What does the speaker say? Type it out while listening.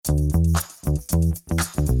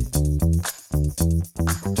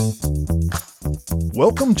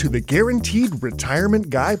Welcome to the Guaranteed Retirement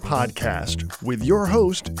Guy podcast with your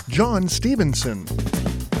host, John Stevenson.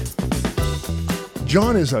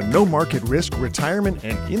 John is a no-market risk retirement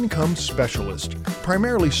and income specialist,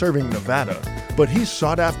 primarily serving Nevada, but he's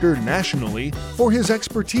sought after nationally for his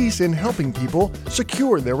expertise in helping people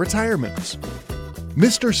secure their retirements.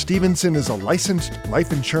 Mr. Stevenson is a licensed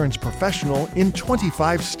life insurance professional in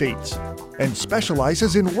 25 states and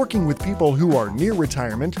specializes in working with people who are near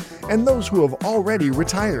retirement and those who have already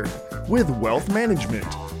retired with wealth management,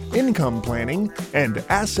 income planning, and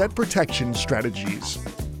asset protection strategies.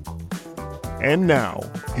 And now,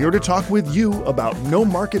 here to talk with you about no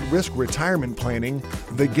market risk retirement planning,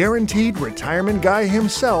 the Guaranteed Retirement Guy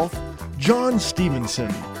himself, John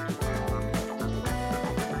Stevenson.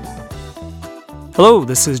 Hello,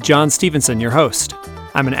 this is John Stevenson, your host.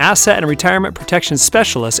 I'm an asset and retirement protection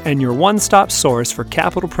specialist and your one-stop source for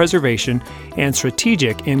capital preservation and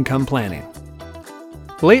strategic income planning.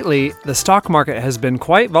 Lately, the stock market has been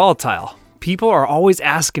quite volatile. People are always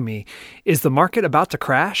asking me, is the market about to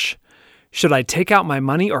crash? Should I take out my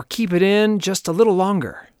money or keep it in just a little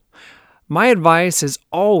longer? My advice is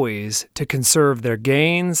always to conserve their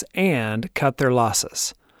gains and cut their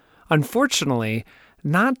losses. Unfortunately,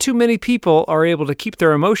 not too many people are able to keep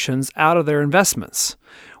their emotions out of their investments.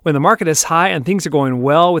 When the market is high and things are going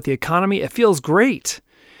well with the economy, it feels great.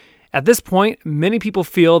 At this point, many people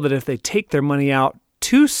feel that if they take their money out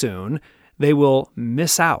too soon, they will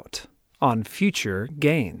miss out on future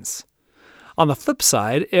gains. On the flip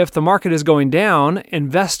side, if the market is going down,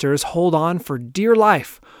 investors hold on for dear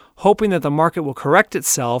life, hoping that the market will correct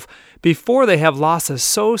itself before they have losses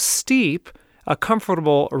so steep a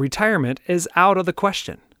comfortable retirement is out of the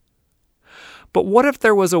question. But what if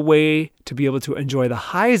there was a way to be able to enjoy the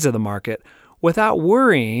highs of the market without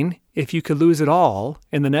worrying if you could lose it all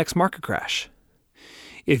in the next market crash?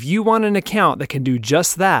 If you want an account that can do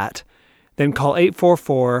just that, then call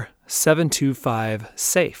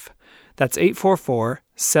 844-725-SAFE. That's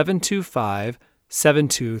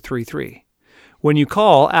 844-725-7233. When you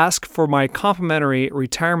call, ask for my complimentary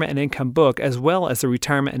retirement and income book as well as the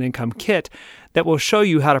retirement and income kit that will show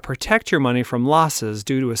you how to protect your money from losses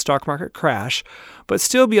due to a stock market crash, but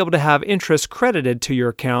still be able to have interest credited to your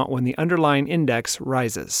account when the underlying index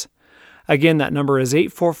rises. Again, that number is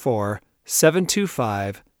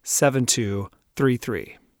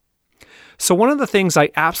 844-725-7233. So one of the things I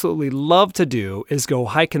absolutely love to do is go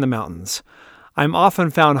hike in the mountains. I'm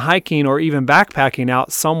often found hiking or even backpacking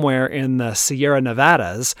out somewhere in the Sierra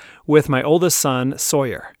Nevadas with my oldest son,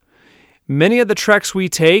 Sawyer. Many of the treks we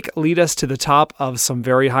take lead us to the top of some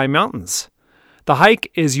very high mountains. The hike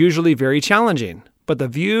is usually very challenging, but the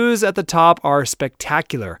views at the top are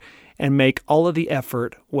spectacular and make all of the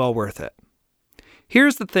effort well worth it.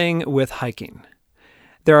 Here's the thing with hiking.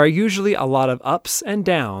 There are usually a lot of ups and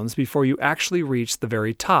downs before you actually reach the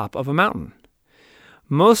very top of a mountain.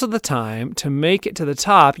 Most of the time, to make it to the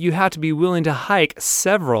top, you have to be willing to hike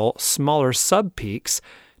several smaller sub-peaks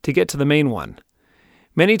to get to the main one.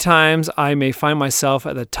 Many times, I may find myself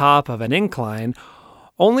at the top of an incline,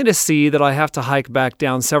 only to see that I have to hike back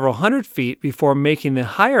down several hundred feet before making the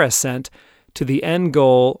higher ascent to the end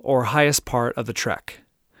goal or highest part of the trek.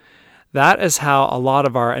 That is how a lot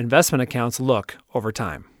of our investment accounts look over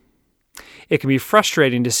time. It can be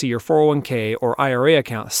frustrating to see your 401k or IRA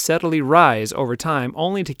account steadily rise over time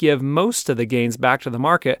only to give most of the gains back to the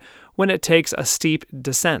market when it takes a steep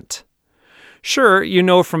descent. Sure, you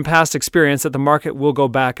know from past experience that the market will go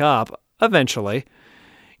back up eventually.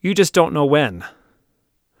 You just don't know when.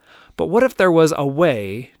 But what if there was a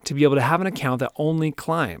way to be able to have an account that only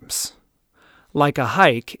climbs? Like a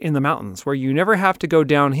hike in the mountains where you never have to go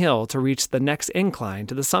downhill to reach the next incline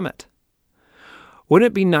to the summit. Wouldn't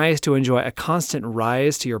it be nice to enjoy a constant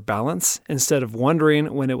rise to your balance instead of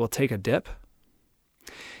wondering when it will take a dip?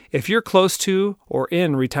 If you're close to or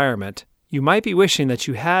in retirement, you might be wishing that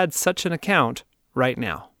you had such an account right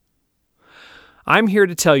now. I'm here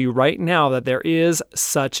to tell you right now that there is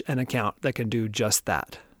such an account that can do just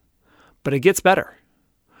that. But it gets better.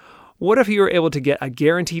 What if you were able to get a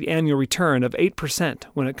guaranteed annual return of 8%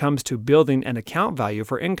 when it comes to building an account value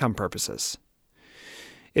for income purposes?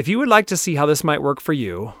 If you would like to see how this might work for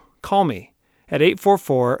you, call me at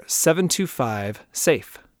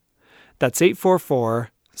 844-725-SAFE. That's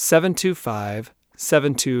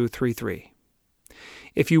 844-725-7233.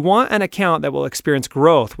 If you want an account that will experience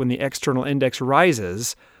growth when the external index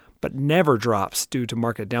rises, but never drops due to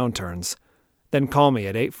market downturns, then call me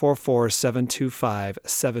at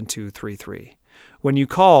 844-725-7233. When you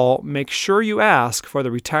call, make sure you ask for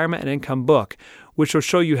the Retirement and Income book, which will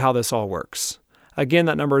show you how this all works. Again,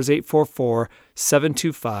 that number is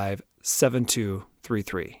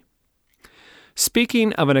 844-725-7233.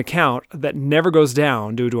 Speaking of an account that never goes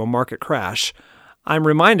down due to a market crash, I'm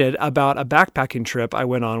reminded about a backpacking trip I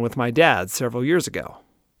went on with my dad several years ago.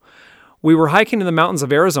 We were hiking in the mountains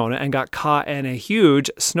of Arizona and got caught in a huge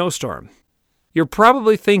snowstorm. You're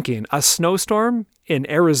probably thinking, a snowstorm in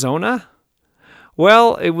Arizona?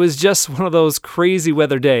 Well, it was just one of those crazy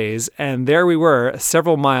weather days, and there we were,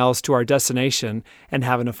 several miles to our destination and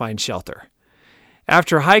having to find shelter.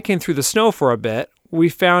 After hiking through the snow for a bit, we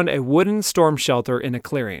found a wooden storm shelter in a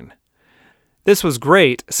clearing. This was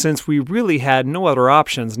great since we really had no other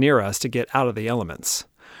options near us to get out of the elements.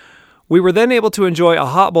 We were then able to enjoy a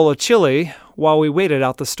hot bowl of chili while we waited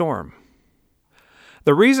out the storm.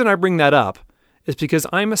 The reason I bring that up is because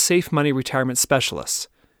I'm a safe money retirement specialist,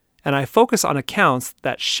 and I focus on accounts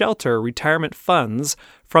that shelter retirement funds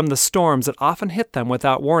from the storms that often hit them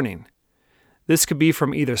without warning. This could be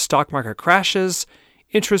from either stock market crashes,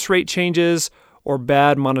 interest rate changes, or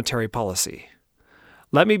bad monetary policy.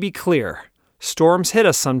 Let me be clear, storms hit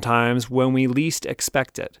us sometimes when we least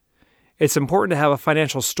expect it. It's important to have a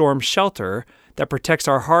financial storm shelter that protects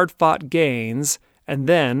our hard-fought gains and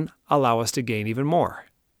then allow us to gain even more.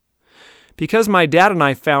 Because my dad and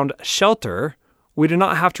I found shelter, we did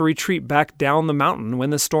not have to retreat back down the mountain when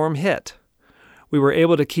the storm hit. We were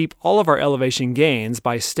able to keep all of our elevation gains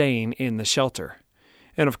by staying in the shelter.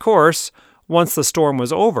 And of course, once the storm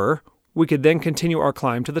was over, we could then continue our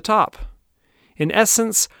climb to the top. In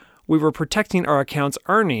essence, we were protecting our account's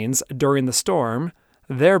earnings during the storm,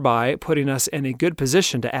 thereby putting us in a good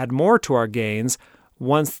position to add more to our gains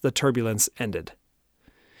once the turbulence ended.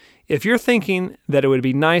 If you're thinking that it would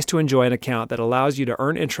be nice to enjoy an account that allows you to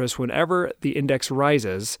earn interest whenever the index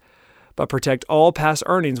rises, but protect all past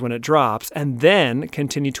earnings when it drops, and then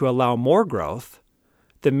continue to allow more growth,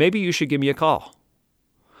 then maybe you should give me a call.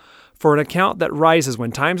 For an account that rises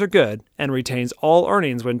when times are good and retains all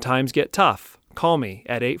earnings when times get tough, call me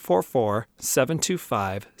at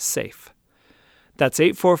 844-725-SAFE. That's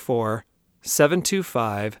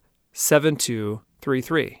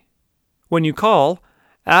 844-725-7233. When you call,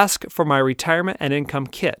 ask for my retirement and income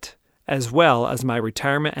kit, as well as my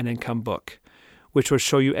retirement and income book, which will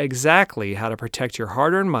show you exactly how to protect your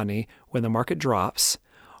hard-earned money when the market drops,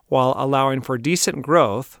 while allowing for decent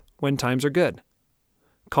growth when times are good.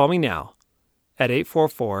 Call me now at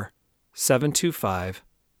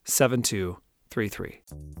 844-725-7233.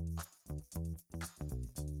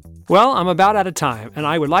 Well, I'm about out of time, and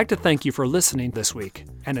I would like to thank you for listening this week.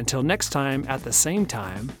 And until next time at the same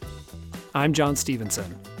time, I'm John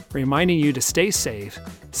Stevenson, reminding you to stay safe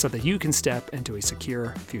so that you can step into a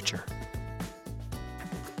secure future.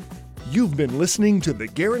 You've been listening to The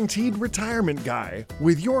Guaranteed Retirement Guy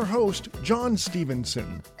with your host, John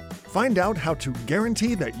Stevenson. Find out how to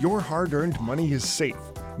guarantee that your hard-earned money is safe,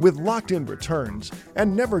 with locked-in returns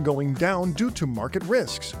and never going down due to market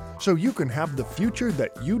risks, so you can have the future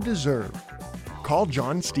that you deserve. Call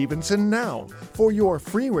John Stevenson now for your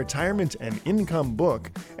free retirement and income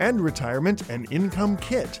book and retirement and income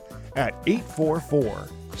kit at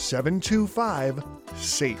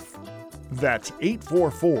 844-725-SAFE. That's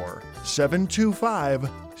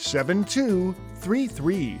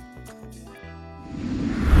 844-725-7233.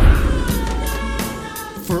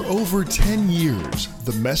 For over 10 years,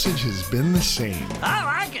 the message has been the same. I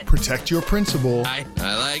like it. Protect your principal. I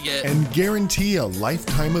like it. And guarantee a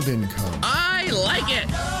lifetime of income. I like it.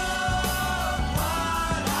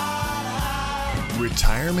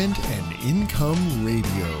 Retirement and Income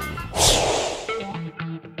Radio.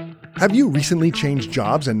 Have you recently changed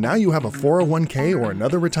jobs and now you have a 401k or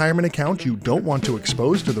another retirement account you don't want to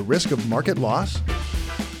expose to the risk of market loss?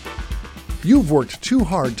 You've worked too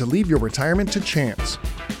hard to leave your retirement to chance.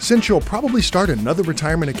 Since you'll probably start another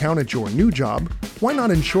retirement account at your new job, why not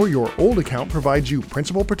ensure your old account provides you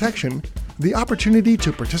principal protection, the opportunity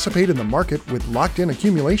to participate in the market with locked-in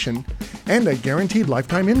accumulation, and a guaranteed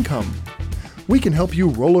lifetime income? We can help you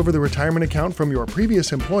roll over the retirement account from your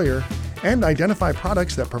previous employer and identify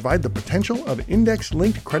products that provide the potential of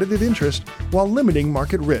index-linked credited interest while limiting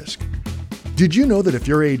market risk. Did you know that if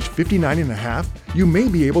you're age 59 and a half, you may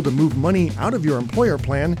be able to move money out of your employer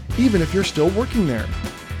plan even if you're still working there?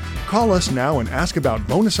 Call us now and ask about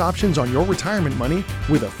bonus options on your retirement money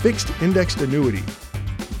with a fixed indexed annuity.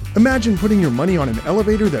 Imagine putting your money on an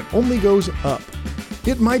elevator that only goes up.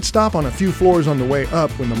 It might stop on a few floors on the way up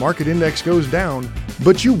when the market index goes down,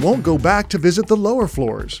 but you won't go back to visit the lower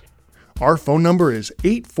floors. Our phone number is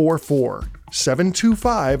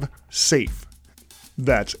 844-725-SAFE.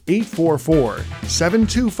 That's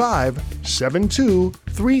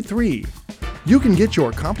 844-725-7233. You can get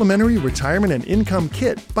your complimentary retirement and income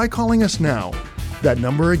kit by calling us now. That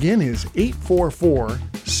number again is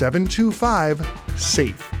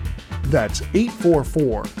 844-725-SAFE. That's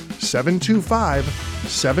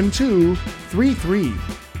 844-725-7233.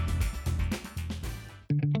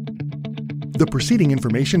 The preceding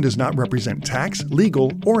information does not represent tax,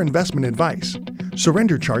 legal, or investment advice.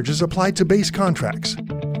 Surrender charges apply to base contracts.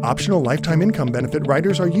 Optional lifetime income benefit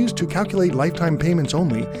riders are used to calculate lifetime payments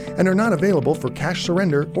only and are not available for cash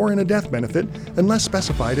surrender or in a death benefit unless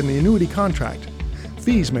specified in the annuity contract.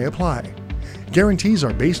 Fees may apply. Guarantees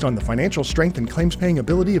are based on the financial strength and claims-paying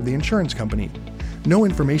ability of the insurance company. No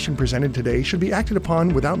information presented today should be acted upon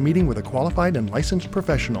without meeting with a qualified and licensed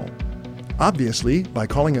professional. Obviously, by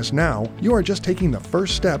calling us now, you are just taking the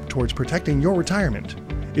first step towards protecting your retirement.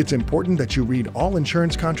 It's important that you read all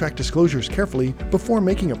insurance contract disclosures carefully before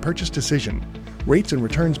making a purchase decision. Rates and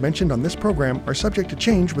returns mentioned on this program are subject to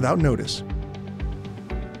change without notice.